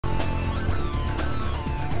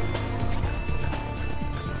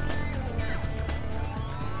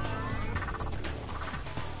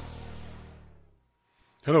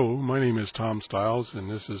Hello, my name is Tom Stiles, and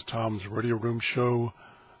this is Tom's Radio Room Show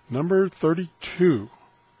number 32.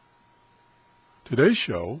 Today's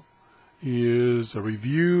show is a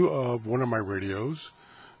review of one of my radios.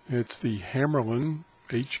 It's the Hammarlund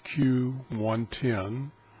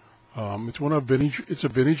HQ-110. It's a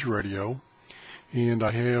vintage radio, and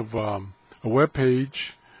I have a web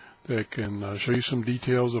page that can show you some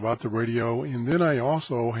details about the radio, and then I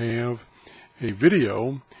also have a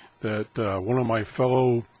video that one of my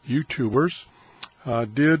fellow YouTubers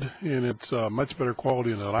did, and it's much better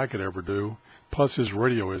quality than I could ever do. Plus, his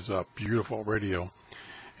radio is a beautiful radio,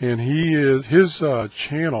 and his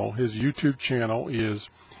YouTube channel is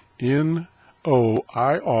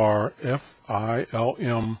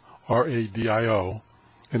NOIRFILMRADIO,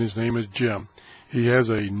 and his name is Jim. He has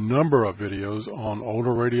a number of videos on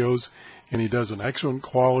older radios, and he does an excellent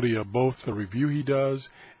quality of both the review he does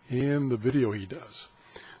and the video he does.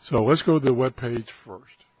 So let's go to the web page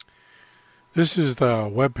first. This is the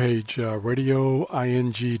web page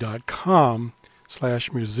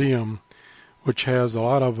radioing.com/museum, which has a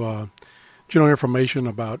lot of general information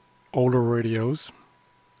about older radios.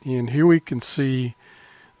 And here we can see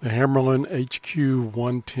the Hammarlund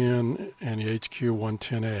HQ-110 and the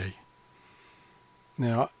HQ-110A.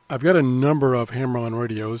 Now, I've got a number of Hammarlund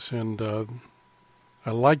radios, and I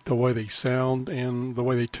like the way they sound and the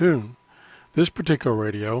way they tune. This particular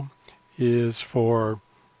radio is for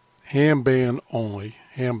ham bands only.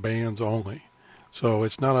 So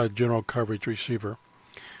it's not a general coverage receiver.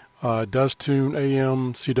 It does tune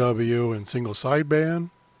AM, CW, and single sideband.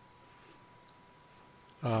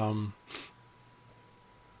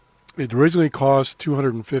 It originally cost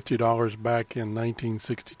 $250 back in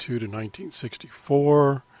 1962 to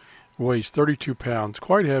 1964. Weighs 32 pounds,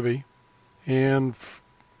 quite heavy, and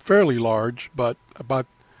fairly large, but about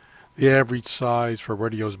the average size for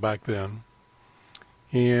radios back then.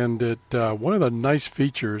 And one of the nice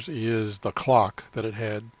features is the clock that it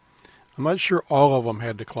had. I'm not sure all of them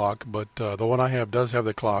had the clock, but the one I have does have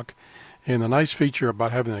the clock. And the nice feature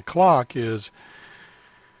about having the clock is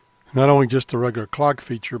not only just the regular clock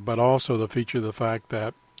feature, but also the feature of the fact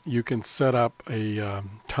that you can set up a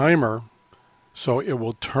timer so it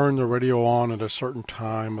will turn the radio on at a certain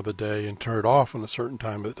time of the day and turn it off on a certain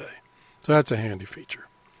time of the day. So that's a handy feature.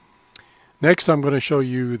 Next, I'm going to show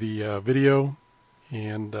you the video,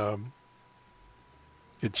 and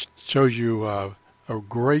it shows you a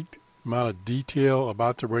great amount of detail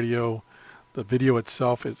about the radio. The video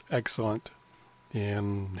itself is excellent,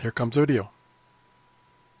 and here comes the video.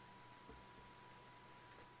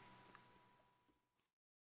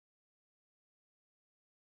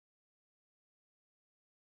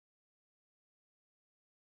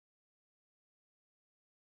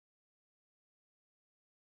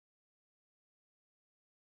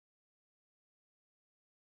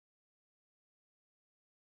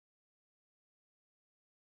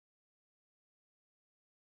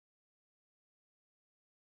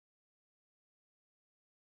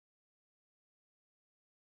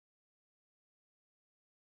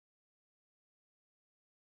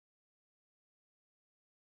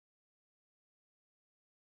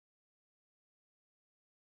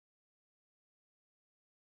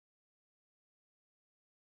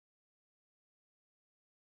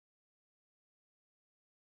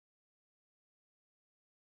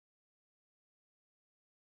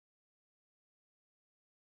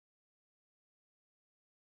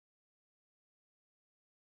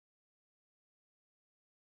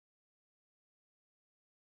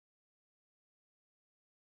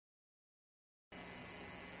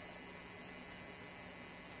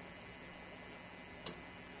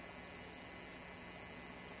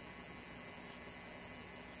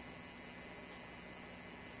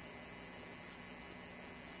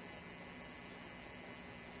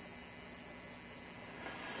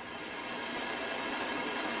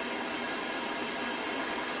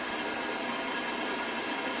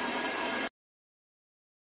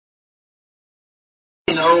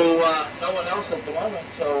 No one else at the moment,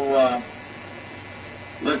 so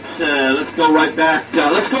let's go right back.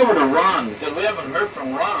 Let's go over to Ron, because we haven't heard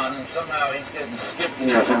from Ron, and somehow he's getting skipped in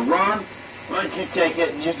here. So Ron, why don't you take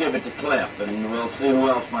it and you give it to Cliff, and we'll see who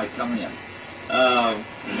else might come in.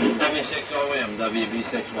 W6OM,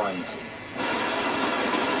 WB6YEC.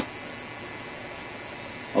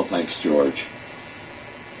 Well, thanks, George.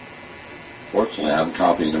 Fortunately, I'm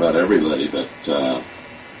copying about everybody, but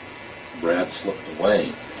Brad slipped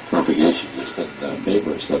away. Propagation just didn't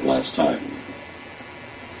paper said last time.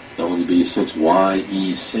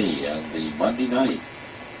 WB6YEC on the Monday night.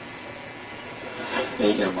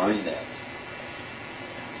 AMI net.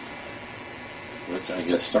 which I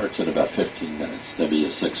guess starts in about 15 minutes,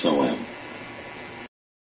 W6OM.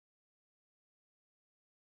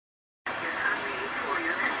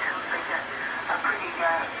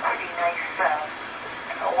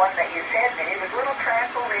 One that you sent me. It was a little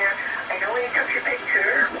tranquil there. I know you took your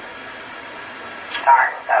picture. All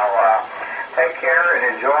right. Now, take care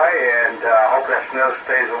and enjoy, and hope that snow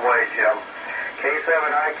stays away, Jim.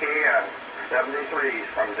 K7IK and 73s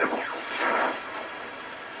from Dibble.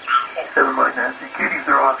 7 by Nancy. Katie's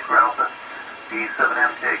are off ground.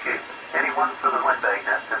 D7MJK. Anyone for the windbag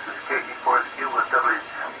net. This is Katie Force Q with W.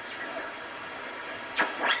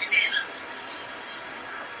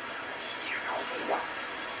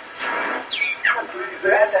 Please,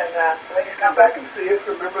 Ed, and please come back and see us.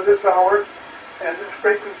 Remember this hour, and this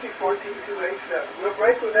frequency 14287. We'll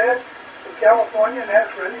break with Ed from California and ask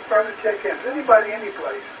for any further check-ins. Anybody, any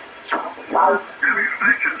place.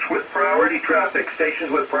 Stations with priority traffic.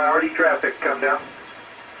 Stations with priority traffic. Come down.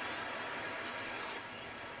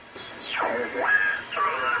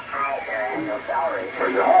 For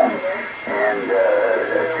your home, and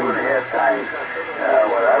 2.5 times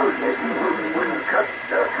what I was making.